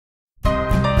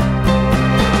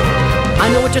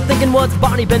know what you're thinking, what's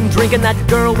Barney been drinking? That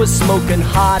girl was smoking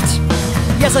hot.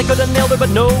 Yes, I could have nailed her, but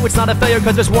no, it's not a failure,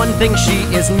 cause there's one thing she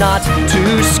is not.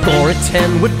 To score a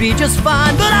 10 would be just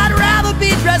fine, but I'd rather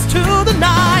be dressed to the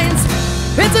nines.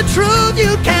 It's a truth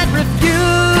you can't refute.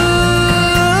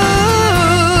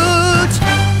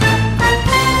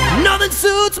 Nothing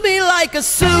suits me like a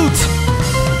suit.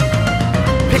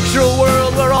 Picture a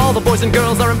world where all the boys and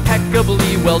girls are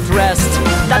impeccably well dressed.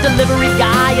 That delivery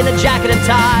guy in a jacket and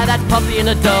tie, that puppy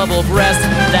in a double breast,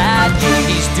 that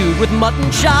 80s dude with mutton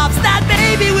chops, that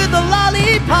baby with a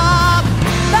lollipop,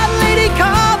 that lady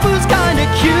cop who's kinda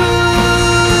cute.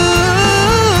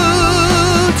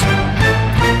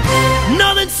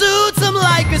 Nothing suits them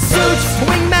like a suit.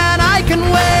 Wingman I can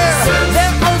wear,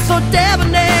 they're oh so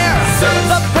debonair,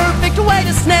 the perfect way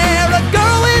to snare a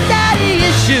girl with daddy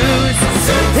issues.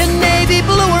 In navy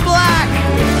blue or black,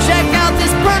 check out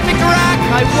this perfect rack.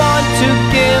 I want to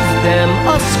give them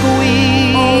a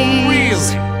squeeze. Oh,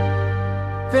 really?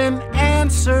 Then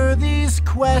answer these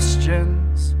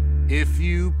questions, if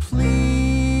you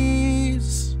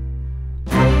please.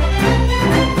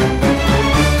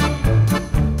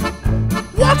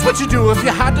 What would you do if you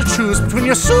had to choose between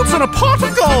your suits and a pot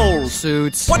of gold?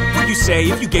 Suits. What would you say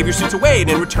if you gave your suits away and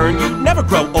in return you'd never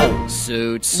grow old?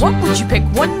 Suits. What would you pick,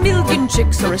 1 million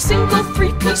chicks or a single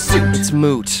 3-piece suit? It's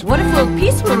moot. What if world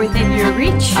peace were within your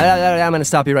reach? I'm gonna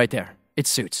stop you right there. It's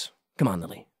suits. Come on,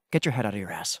 Lily. Get your head out of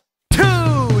your ass. 2,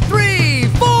 3,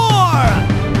 4!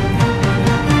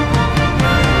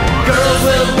 Girls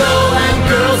will go and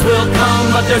girls will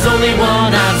come, but there's only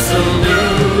one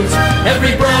absolute.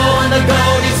 Every bro on the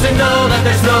go needs to know that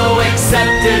there's no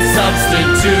accepted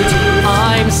substitute.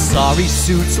 I'm sorry,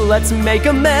 suits, let's make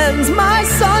amends. My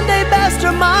Sunday best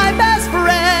are my best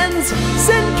friends.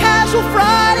 Send casual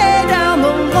Friday down the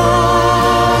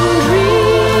laundry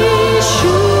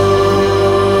chute.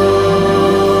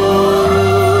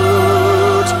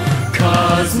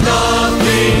 'Cause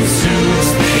nothing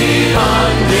suits the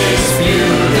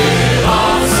undisputed,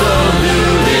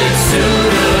 absolute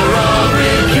suitor of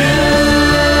repute.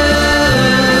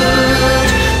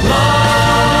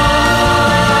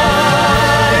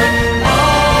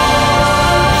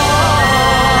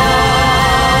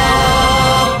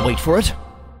 Wait for it.